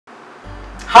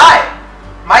Hi,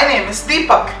 my name is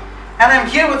Deepak and I'm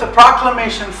here with a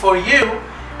proclamation for you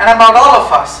and about all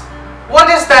of us.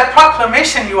 What is that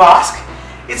proclamation, you ask?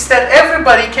 It's that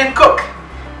everybody can cook.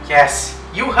 Yes,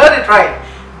 you heard it right.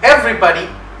 Everybody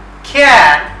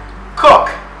can cook.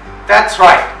 That's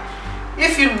right.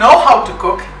 If you know how to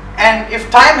cook and if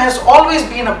time has always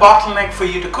been a bottleneck for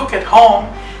you to cook at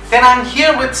home, then I'm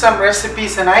here with some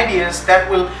recipes and ideas that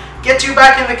will get you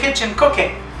back in the kitchen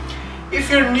cooking. If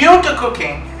you're new to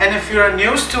cooking and if you're a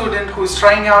new student who's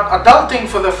trying out adulting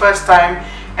for the first time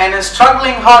and is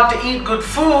struggling hard to eat good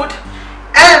food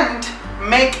and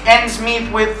make ends meet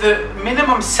with the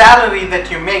minimum salary that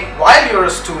you make while you're a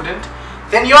student,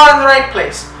 then you're in the right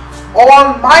place.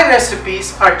 All my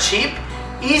recipes are cheap,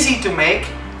 easy to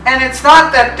make, and it's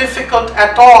not that difficult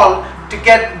at all to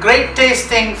get great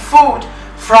tasting food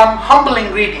from humble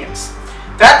ingredients.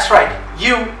 That's right,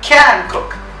 you can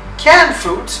cook. Canned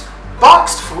foods,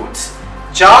 boxed foods,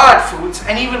 jarred foods,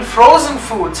 and even frozen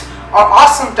foods are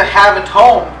awesome to have at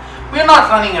home. We're not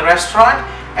running a restaurant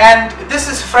and this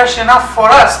is fresh enough for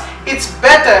us. It's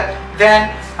better than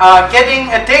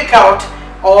getting a takeout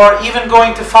or even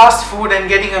going to fast food and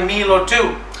getting a meal or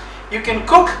two. You can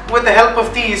cook with the help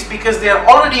of these because they are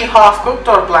already half cooked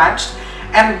or blanched,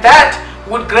 and that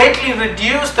would greatly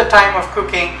reduce the time of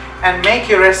cooking and make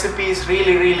your recipes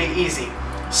really easy.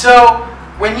 So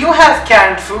when you have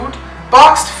canned food,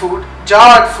 boxed food,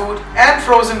 jarred food and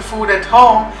frozen food at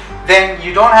home, then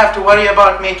you don't have to worry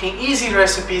about making easy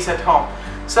recipes at home.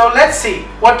 So let's see,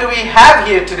 what do we have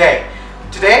here today?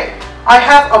 Today I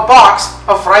have a box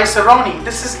of rice-a-roni.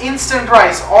 This is instant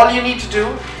rice. All you need to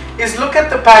do is look at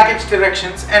the package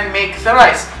directions and make the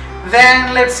rice.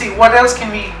 Then let's see, what else can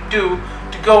we do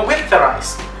to go with the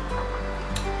rice?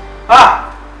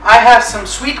 I have some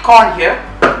sweet corn here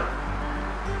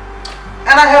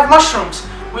and I have mushrooms.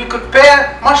 We could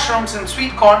pair mushrooms and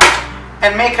sweet corn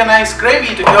and make a nice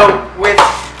gravy to go with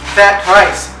that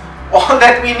rice. All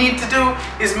that we need to do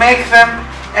is make them,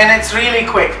 and it's really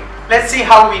quick. Let's see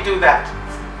how we do that.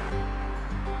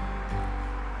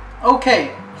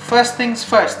 Okay, first things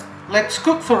first, let's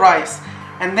cook the rice,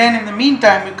 and then in the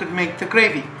meantime we could make the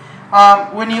gravy.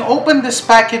 When you open this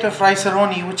packet of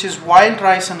rice-a-roni, which is wild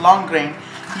rice and long grain,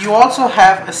 you also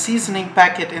have a seasoning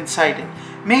packet inside it.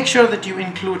 Make sure that you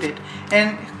include it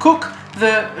and cook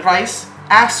the rice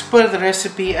as per the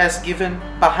recipe as given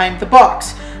behind the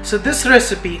box. So this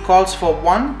recipe calls for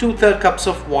 1 2/3 cups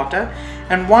of water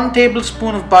and 1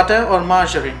 tablespoon of butter or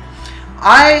margarine.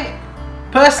 I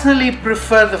personally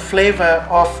prefer the flavor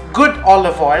of good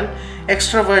olive oil,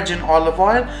 extra virgin olive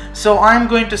oil, so I'm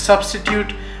going to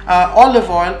substitute olive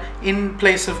oil in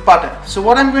place of butter. So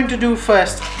what I'm going to do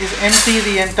first is empty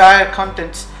the entire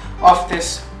contents of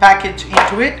this package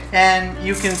into it, and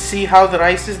you can see how the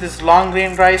rice is. This long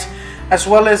grain rice as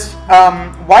well as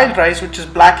wild rice, which is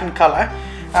black in color.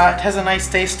 It has a nice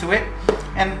taste to it.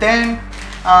 And then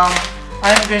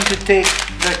I'm going to take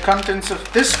the contents of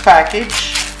this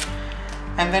package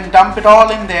and then dump it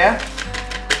all in there.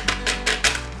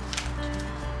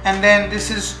 And then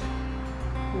this is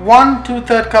 1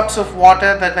 2/3 cups of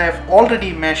water that I have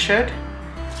already measured.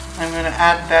 I'm going to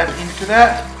add that into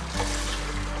that.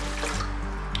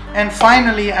 And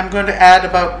finally I'm going to add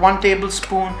about 1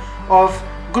 tablespoon of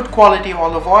good quality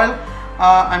olive oil.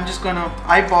 I'm just going to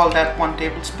eyeball that 1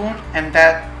 tablespoon, and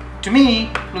that to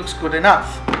me looks good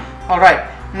enough. Alright,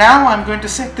 now I'm going to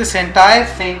set this entire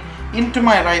thing into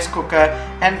my rice cooker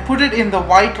and put it in the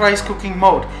white rice cooking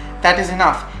mode. That is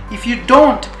enough. If you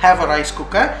don't have a rice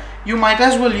cooker, you might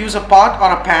as well use a pot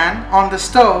or a pan on the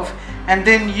stove and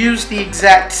then use the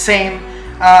exact same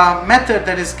method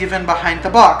that is given behind the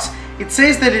box. It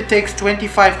says that it takes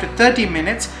 25 to 30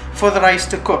 minutes for the rice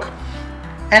to cook,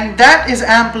 and that is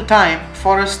ample time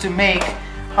for us to make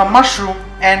a mushroom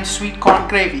and sweet corn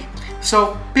gravy.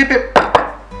 So pip pip.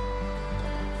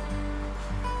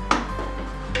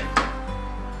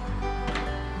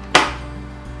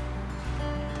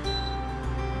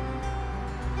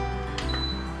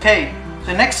 Okay,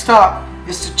 the next step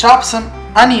is to chop some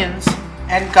onions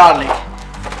and garlic.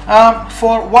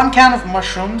 For 1 can of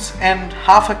mushrooms and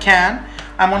half a can,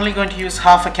 I'm only going to use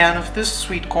half a can of this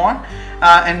sweet corn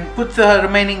and put the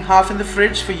remaining half in the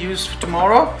fridge for use for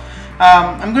tomorrow.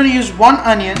 I'm going to use 1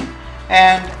 onion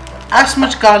and as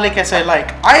much garlic as I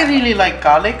like. I really like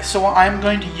garlic, so I'm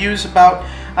going to use about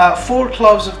 4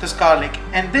 cloves of this garlic,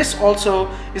 and this also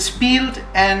is peeled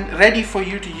and ready for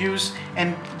you to use,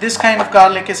 and this kind of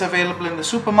garlic is available in the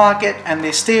supermarket and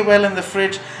they stay well in the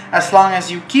fridge as long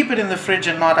as you keep it in the fridge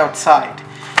and not outside.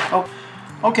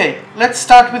 Okay, let's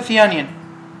start with the onion.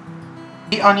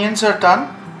 The onions are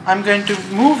done. I'm going to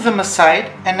move them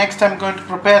aside, and next I'm going to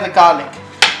prepare the garlic.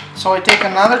 So I take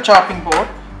another chopping board.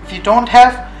 If you don't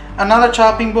have another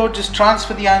chopping board, just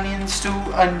transfer the onions to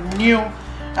a new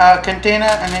container,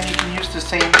 and then you can use the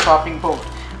same chopping board.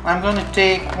 I'm going to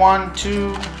take 1,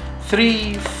 2,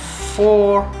 3,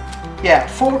 4, yeah,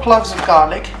 4 cloves of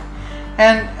garlic.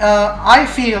 And I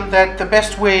feel that the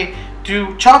best way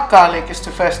to chop garlic is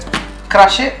to first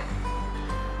crush it.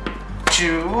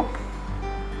 2.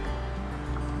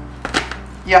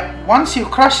 Yeah, once you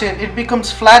crush it, it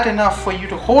becomes flat enough for you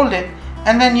to hold it,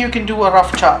 and then you can do a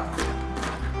rough chop.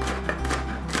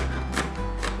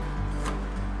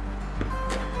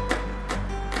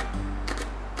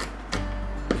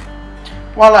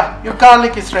 Voila, your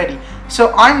garlic is ready.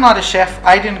 So I'm not a chef,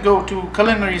 I didn't go to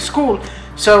culinary school,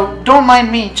 so don't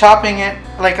mind me chopping it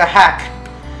like a hack,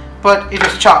 but it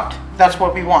is chopped. That's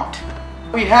what we want.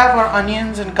 We have our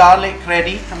onions and garlic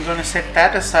ready. I'm going to set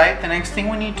that aside. The next thing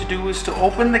we need to do is to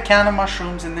open the can of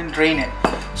mushrooms and then drain it.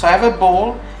 So I have a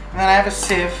bowl, and then I have a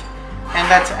sieve,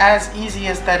 and that's as easy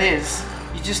as that is.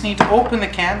 You just need to open the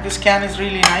can. This can is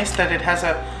really nice that it has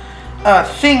a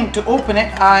thing to open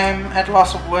it. I'm at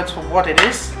loss of words for what it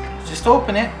is. Just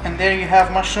open it, and there you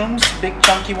have mushrooms, big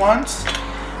chunky ones.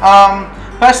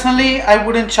 Personally, I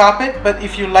wouldn't chop it, but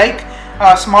if you like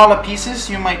smaller pieces,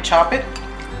 you might chop it.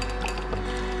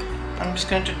 I'm just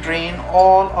going to drain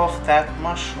all of that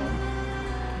mushroom.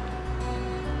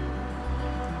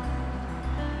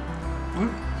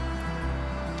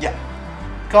 Yeah,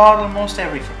 got almost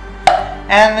everything.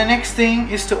 And the next thing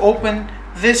is to open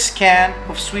this can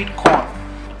of sweet corn.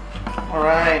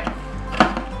 Alright.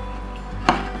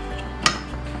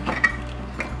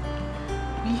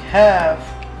 We have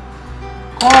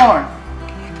corn.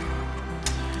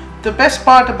 The best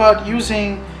part about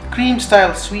using cream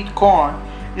style sweet corn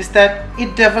is that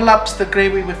it develops the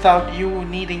gravy without you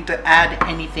needing to add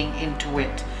anything into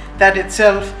it. That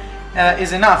itself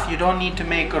is enough. You don't need to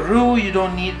make a roux, you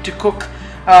don't need to cook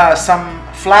some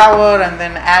flour and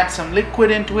then add some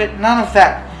liquid into it, none of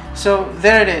that. So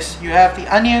there it is. You have the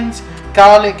onions,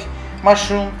 garlic,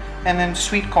 mushroom, and then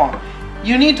sweet corn.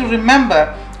 You need to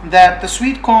remember that the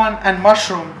sweet corn and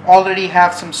mushroom already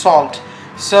have some salt,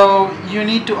 so you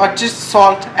need to adjust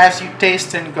salt as you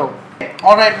taste and go.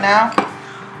 Alright, now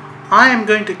I am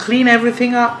going to clean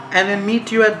everything up and then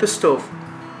meet you at the stove.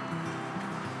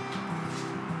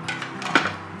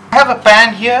 I have a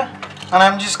pan here, and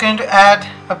I'm just going to add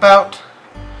about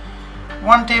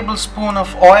 1 tablespoon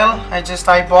of oil. I just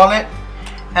eyeball it,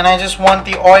 and I just want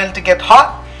the oil to get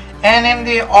hot. And in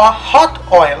the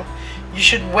hot oil, you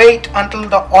should wait until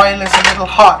the oil is a little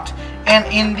hot. And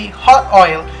in the hot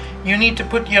oil, you need to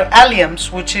put your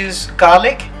alliums, which is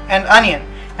garlic and onion,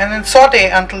 and then saute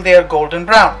until they are golden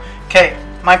brown. Okay,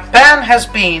 my pan has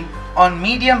been on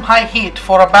medium-high heat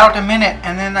for about a minute,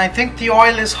 and then I think the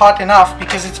oil is hot enough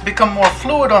because it's become more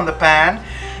fluid on the pan.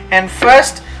 And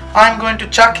first I'm going to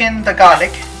chuck in the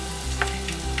garlic.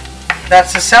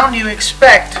 That's the sound you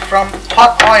expect from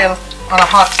hot oil on a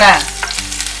hot pan.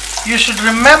 You should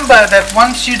remember that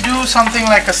once you do something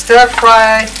like a stir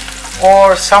fry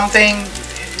or something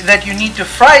that you need to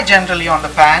fry generally on the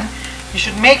pan, you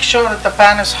should make sure that the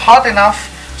pan is hot enough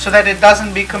so that it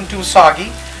doesn't become too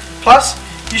soggy. Plus,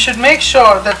 you should make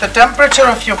sure that the temperature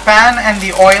of your pan and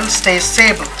the oil stays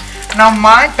stable. Now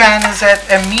my pan is at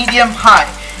a medium high.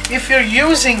 If you're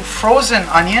using frozen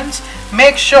onions,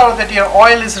 make sure that your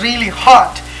oil is really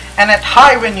hot and at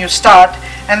high when you start,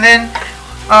 and then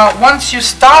once you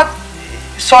start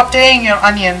sauteing your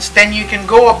onions, then you can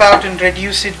go about and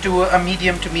reduce it to a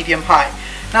medium to medium high.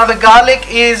 Now the garlic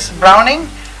is browning,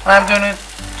 and I'm going to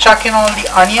chuck in all the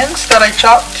onions that I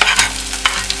chopped.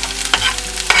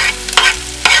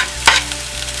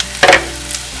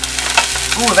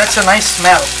 Ooh, that's a nice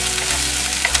smell.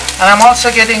 And I'm also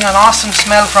getting an awesome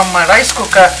smell from my rice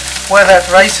cooker where that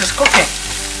rice is cooking.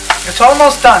 It's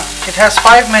almost done. It has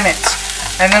 5 minutes.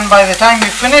 And then by the time we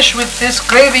finish with this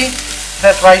gravy,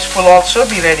 that rice will also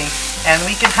be ready, and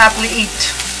we can happily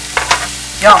eat.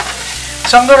 Yum.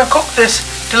 So I'm going to cook this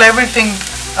till everything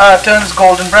turns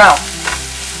golden brown.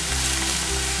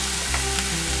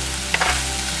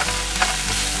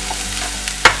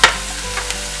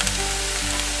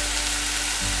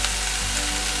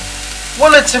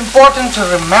 Well, it's important to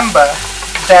remember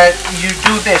that you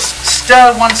do this.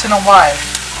 Stir once in a while.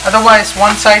 Otherwise,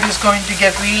 one side is going to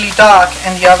get really dark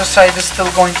and the other side is still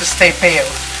going to stay pale.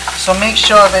 So make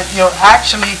sure that you're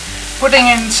actually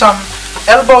putting in some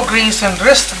elbow grease and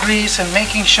wrist grease and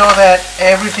making sure that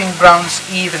everything browns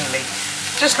evenly.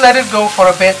 Just let it go for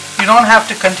a bit. You don't have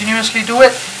to continuously do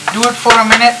it. Do it for a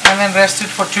minute and then rest it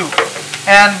for 2.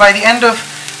 And by the end of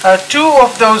two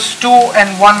of those 2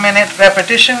 and 1 minute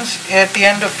repetitions. At the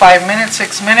end of 5 minutes,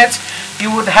 6 minutes,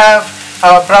 you would have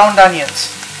browned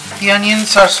onions. The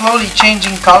onions are slowly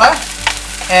changing color,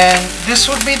 and this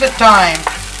would be the time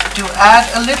to add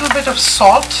a little bit of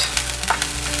salt.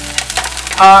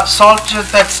 Salt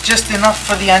that's just enough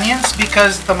for the onions,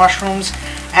 because the mushrooms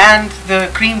and the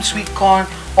creamed sweet corn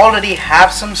already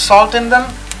have some salt in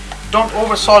them. Don't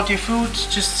over salt your foods,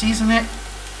 just season it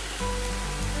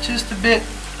just a bit.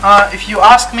 If you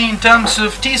ask me in terms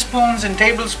of teaspoons and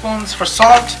tablespoons for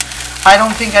salt, I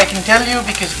don't think I can tell you,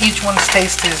 because each one's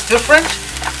taste is different.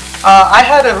 I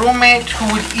had a roommate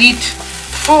who would eat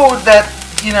food that,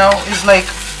 you know, is like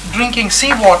drinking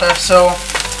seawater, so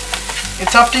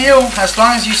it's up to you. As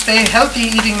long as you stay healthy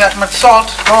eating that much salt,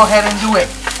 go ahead and do it.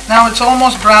 Now it's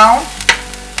almost brown,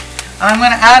 and I'm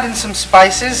going to add in some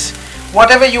spices.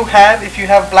 Whatever you have, if you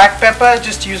have black pepper,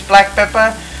 just use black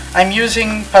pepper. I'm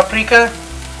using paprika,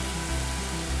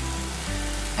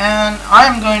 and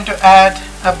I'm going to add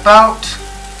about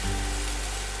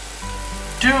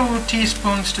 2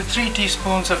 teaspoons to 3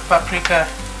 teaspoons of paprika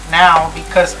now,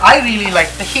 because I really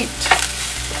like the heat.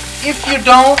 If you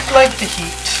don't like the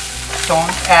heat,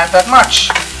 don't add that much.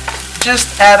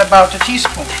 Just add about a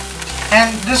teaspoon.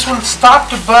 And this will start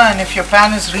to burn if your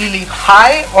pan is really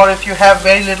high, or if you have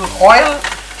very little oil,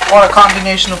 or a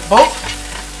combination of both.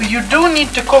 But you do need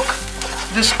to cook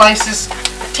the spices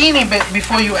a teeny bit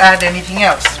before you add anything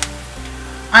else.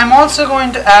 I'm also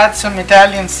going to add some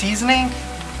Italian seasoning,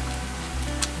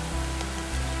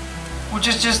 which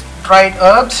is just dried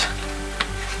herbs.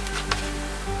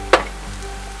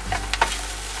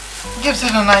 Gives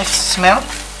it a nice smell.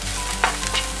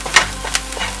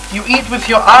 You eat with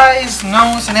your eyes,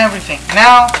 nose, and everything.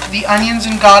 Now the onions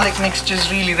and garlic mixture is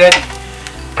really ready.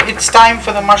 It's time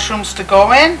for the mushrooms to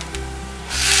go in.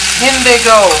 In they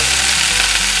go.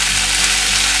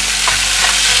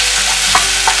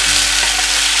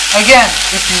 Again,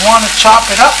 if you want to chop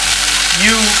it up,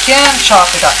 you can chop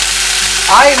it up.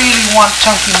 I really want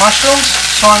chunky mushrooms,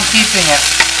 so I'm keeping it.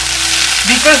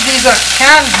 Because these are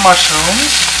canned mushrooms,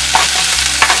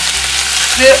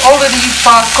 they're already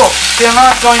far cooked. They're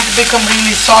not going to become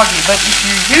really soggy. But if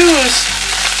you use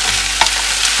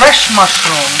fresh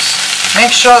mushrooms, make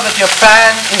sure that your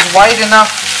pan is wide enough,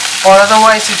 or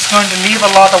otherwise it's going to leave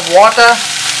a lot of water,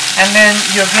 and then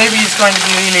your gravy is going to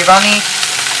be really runny.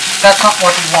 That's not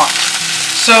what we want.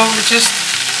 So just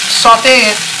saute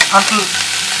it until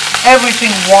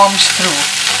everything warms through.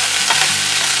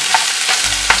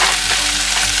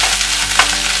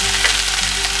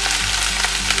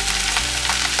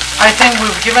 I think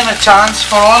we've given a chance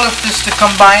for all of this to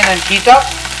combine and heat up.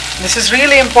 This is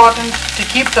really important to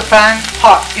keep the pan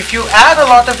hot. If you add a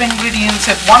lot of ingredients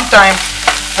at one time,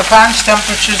 the pan's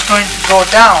temperature is going to go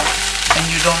down, and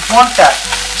you don't want that.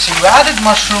 So you added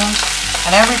mushrooms,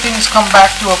 and everything has come back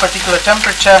to a particular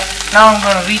temperature. Now I'm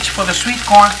going to reach for the sweet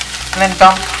corn and then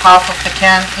dump half of the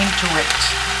can into it.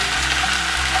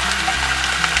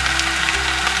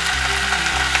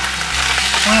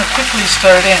 I'm going to quickly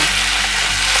stir it in.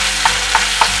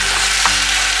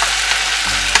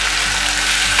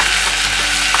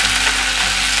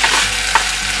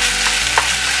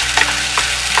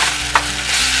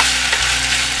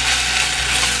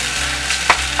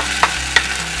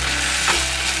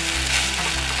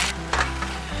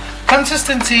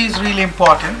 Consistency is really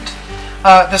important.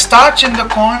 The starch in the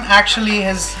corn actually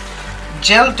has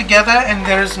gelled together, and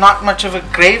there is not much of a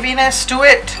graviness to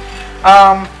it.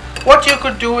 What you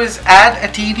could do is add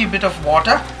a teeny bit of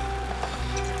water,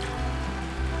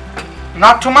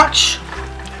 not too much,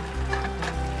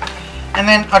 and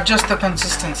then adjust the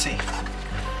consistency.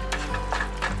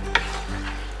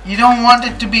 You don't want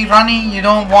it to be runny, you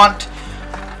don't want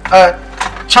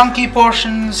chunky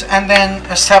portions and then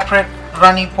a separate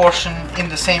runny portion in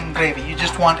the same gravy. You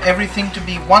just want everything to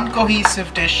be one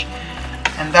cohesive dish,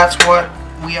 and that's what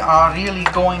we are really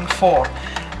going for.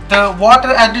 The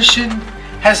water addition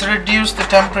has reduced the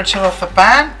temperature of the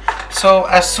pan, so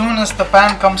as soon as the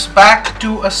pan comes back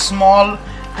to a small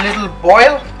little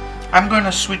boil, I'm going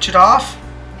to switch it off.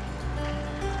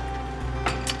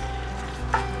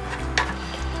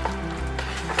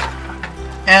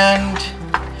 And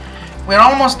we're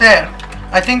almost there.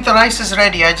 I think the rice is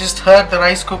ready. I just heard the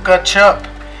rice cooker chirp.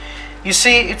 You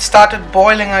see, it started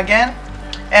boiling again,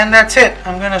 and that's it.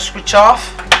 I'm going to switch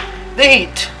off the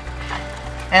heat,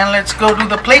 and let's go do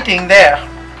the plating there.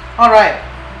 Alright,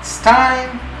 it's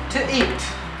time to eat.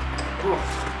 Oof.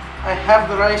 I have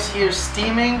the rice here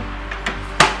steaming.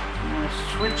 I'm going to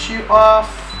switch you off,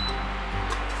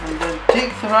 and then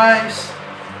take the rice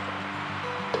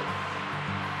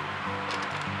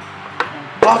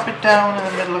and plop it it down in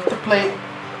the middle of the plate.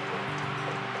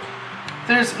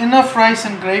 There's enough rice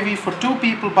and gravy for 2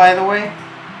 people, by the way.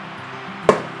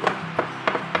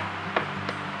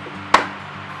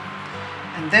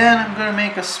 And then I'm going to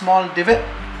make a small divot.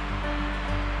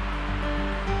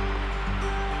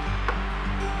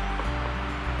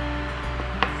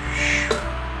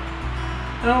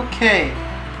 Okay,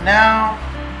 now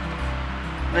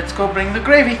let's go bring the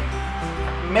gravy.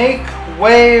 Make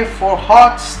way for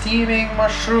hot steaming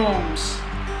mushrooms.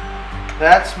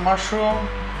 That's mushroom,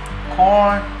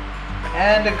 corn,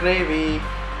 and a gravy.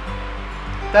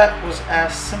 That was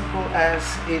as simple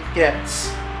as it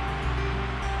gets.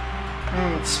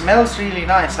 It smells really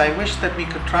nice. I wish that we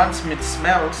could transmit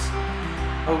smells.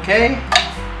 Okay,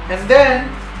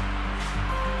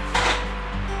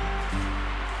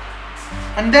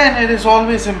 and then it is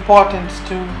always important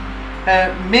to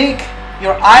make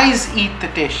your eyes eat the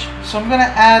dish. So I'm going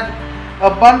to add a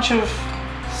bunch of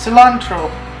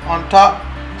cilantro on top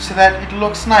so that it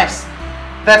looks nice.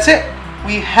 That's it.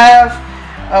 We have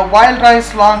a wild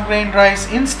rice, long grain rice,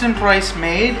 instant rice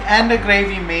made, and a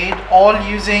gravy made, all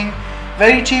using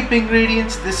very cheap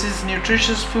ingredients. This is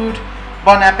nutritious food.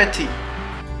 Bon appetit.